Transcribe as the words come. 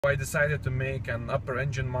I decided to make an upper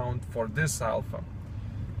engine mount for this Alpha.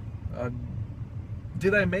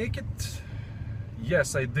 Did I make it?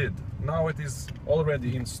 Yes, I did. Now it is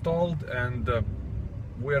already installed and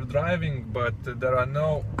we're driving, but there are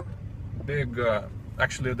no big,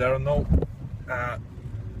 actually there are no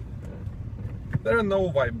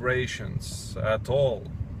vibrations at all.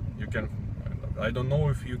 I don't know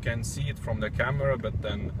if you can see it from the camera, but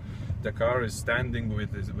then the car is standing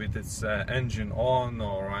with its engine on,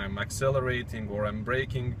 or I'm accelerating or I'm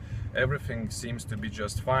braking. Everything seems to be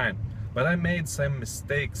just fine. But I made some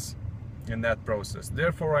mistakes in that process.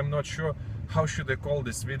 Therefore, I'm not sure how should I call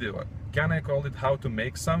this video. Can I call it how to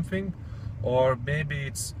make something? Or maybe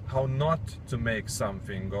it's how not to make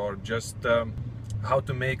something, or just how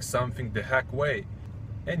to make something the heck way.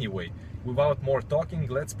 Anyway, without more talking,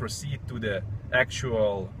 let's proceed to the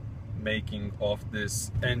actual making of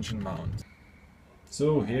this engine mount.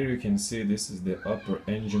 So here you can see this is the upper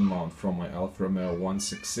engine mount from my Alfa Romeo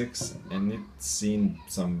 166, and it's seen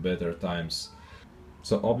some better times.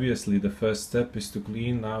 So obviously the first step is to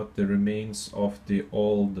clean out the remains of the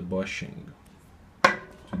old bushing. To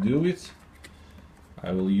do it,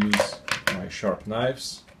 I will use my sharp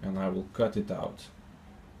knives and I will cut it out.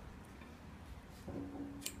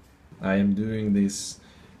 I am doing this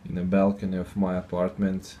in a balcony of my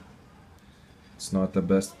apartment. It's not the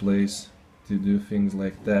best place to do things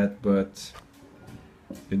like that, but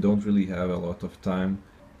I don't really have a lot of time,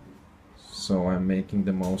 so I'm making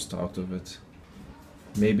the most out of it.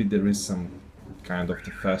 Maybe there is some kind of the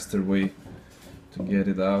faster way to get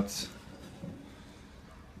it out,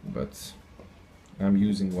 but I'm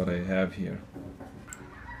using what I have here.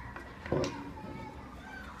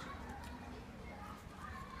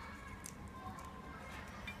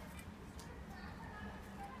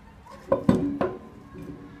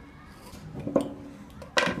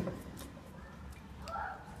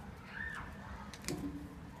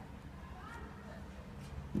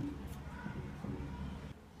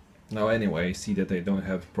 Now anyway, I see that I don't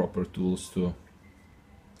have proper tools to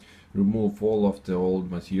remove all of the old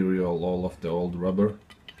material, all of the old rubber,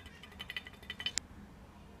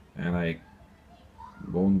 and I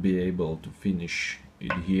won't be able to finish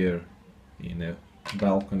it here in a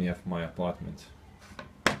balcony of my apartment.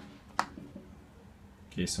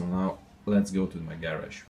 Okay, so now let's go to my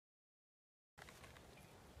garage.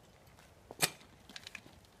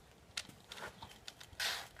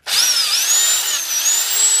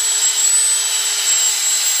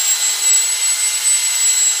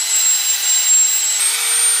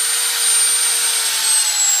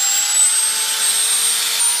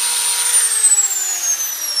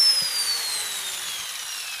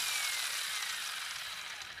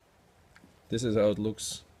 This is how it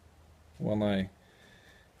looks when I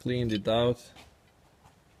cleaned it out.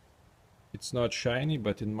 It's not shiny,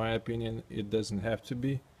 but in my opinion it doesn't have to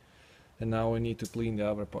be. And now I need to clean the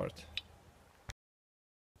other part.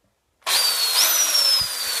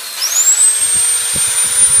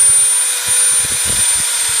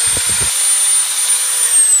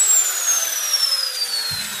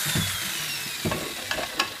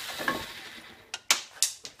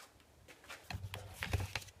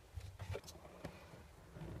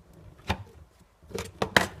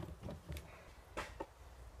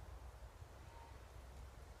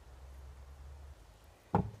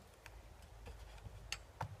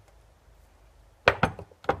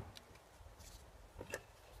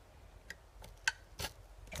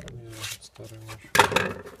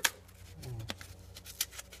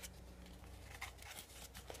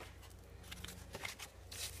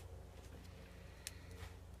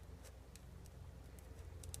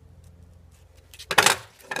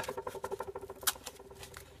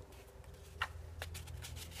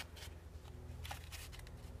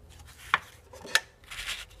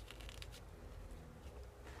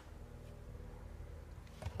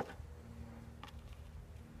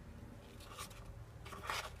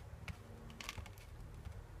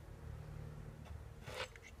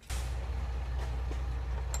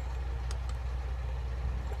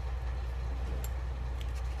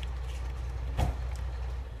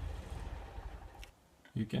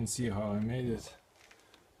 You can see how I made it,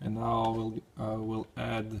 and now I will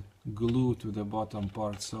add glue to the bottom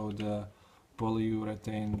part so the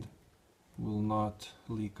polyurethane will not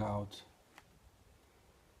leak out.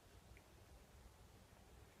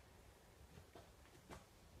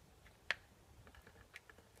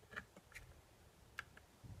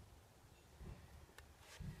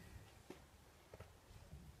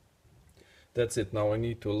 That's it. Now I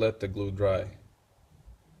need to let the glue dry.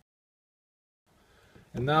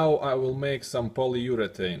 And now I will make some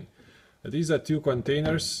polyurethane. These are 2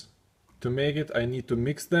 containers To make it, I need to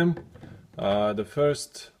mix them. The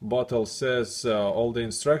first bottle says all the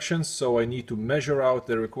instructions, so I need to measure out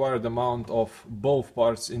the required amount of both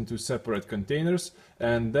parts into separate containers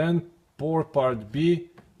and then pour part B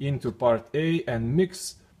into part A and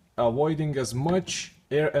mix, avoiding as much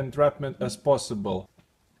air entrapment as possible,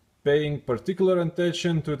 paying particular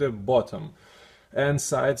attention to the bottom and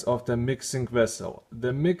sides of the mixing vessel.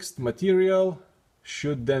 The mixed material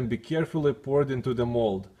should then be carefully poured into the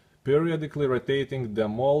mold. Periodically rotating the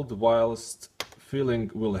mold whilst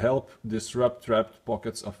filling will help disrupt trapped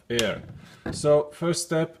pockets of air. So first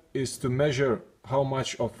step is to measure how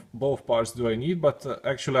much of both parts do I need, but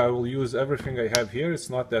actually I will use everything I have here. It's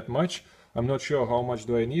not that much. I'm not sure how much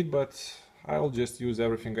do I need, but I'll just use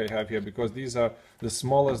everything I have here because these are the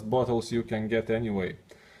smallest bottles you can get anyway.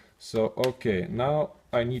 So okay, now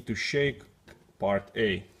I need to shake part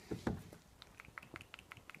A.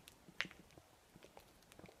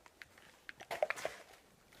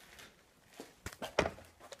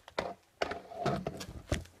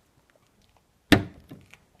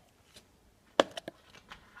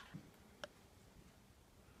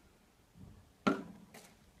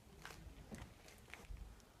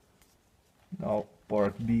 Now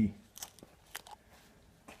part B.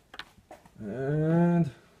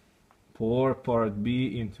 And pour part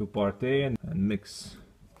B into part A and mix.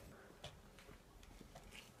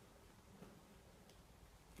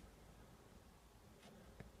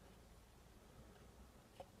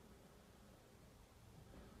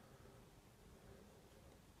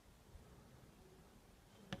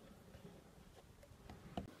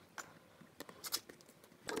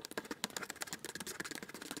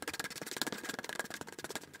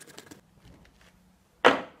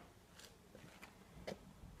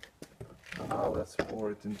 Now let's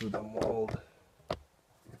pour it into the mold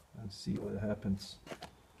and see what happens.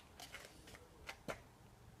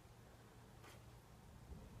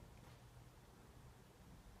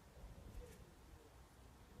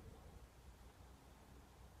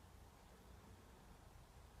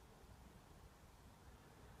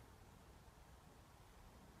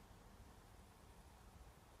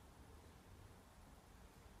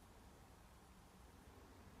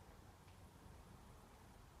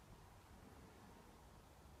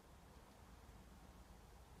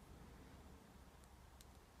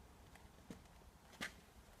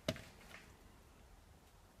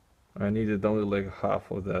 I needed only like half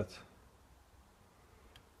of that.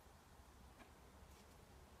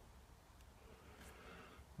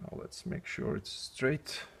 Now let's make sure it's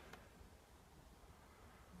straight.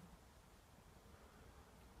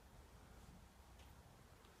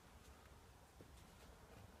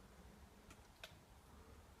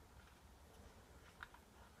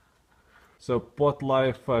 So pot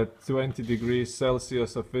life at 20 degrees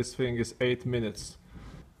Celsius of this thing is 8 minutes.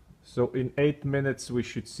 So in 8 minutes we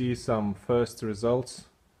should see some first results.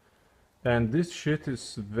 And this shit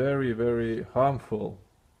is very, very harmful.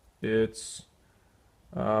 It's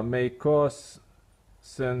may cause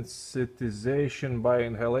sensitization by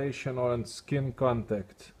inhalation or on skin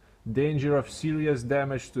contact. Danger of serious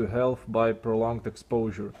damage to health by prolonged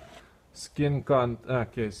exposure.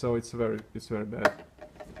 Okay, so it's very bad.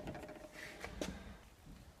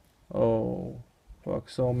 Oh, fuck,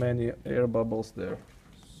 so many air bubbles there.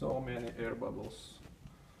 So many air bubbles.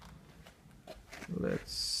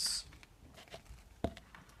 Let's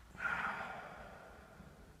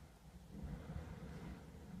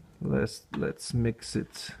mix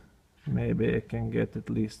it. Maybe I can get at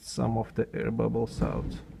least some of the air bubbles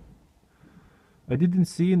out. I didn't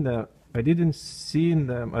see them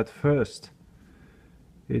at first.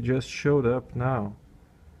 It just showed up now.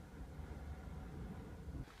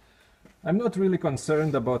 I'm not really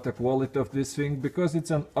concerned about the quality of this thing because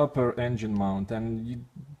it's an upper engine mount and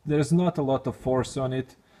there's not a lot of force on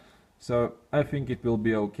it, so I think it will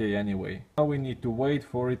be okay anyway. Now we need to wait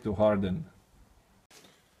for it to harden.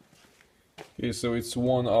 Okay, so it's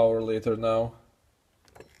 1 hour later now.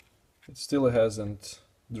 It still hasn't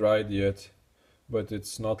dried yet, but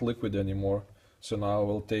it's not liquid anymore, so now I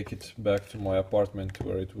will take it back to my apartment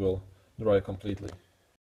where it will dry completely.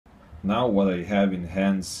 Now what I have in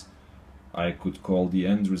hands I could call the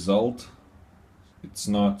end result. It's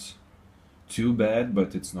not too bad,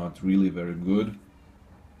 but it's not really very good.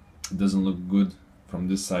 It doesn't look good from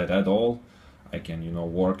this side at all. I can,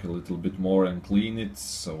 work a little bit more and clean it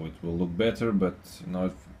so it will look better, but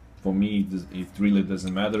for me it really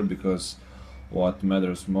doesn't matter, because what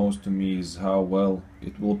matters most to me is how well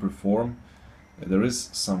it will perform. There is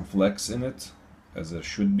some flex in it, as there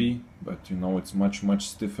should be, but it's much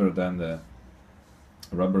stiffer than the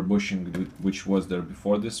rubber bushing which was there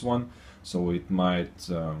before this one, so it might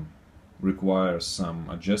requires some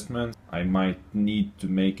adjustment. I might need to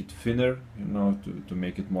make it thinner, you know, to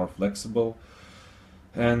make it more flexible.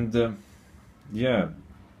 And yeah,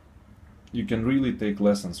 you can really take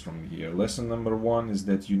lessons from here. Lesson number one is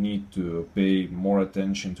that you need to pay more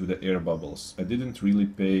attention to the air bubbles. I didn't really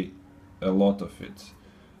pay a lot of it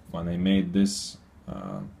when I made this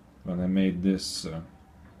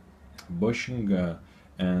bushing,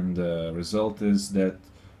 and result is that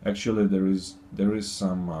actually there is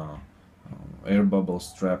some air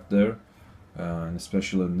bubbles trapped there, and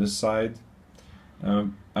especially on this side.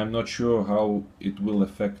 I'm not sure how it will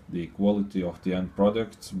affect the quality of the end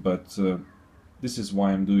product, but this is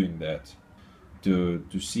why I'm doing that,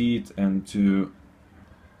 to see it and to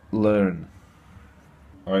learn.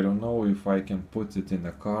 I don't know if I can put it in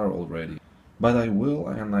a car already, but I will,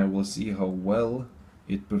 and I will see how well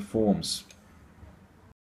it performs.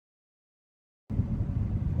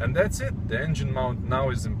 And that's it. The engine mount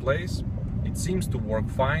now is in place. It seems to work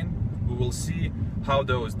fine. We will see how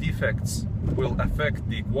those defects will affect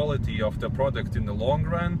the quality of the product in the long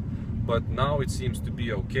run, but now it seems to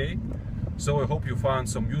be okay. So I hope you found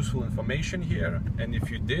some useful information here, and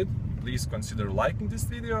if you did, please consider liking this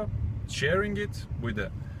video, sharing it with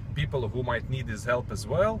the people who might need this help as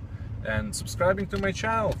well, and subscribing to my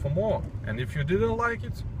channel for more. And if you didn't like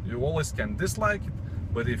it, you always can dislike it,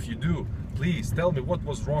 but if you do, please tell me what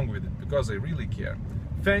was wrong with it, because I really care.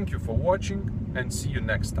 Thank you for watching, and see you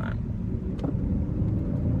next time.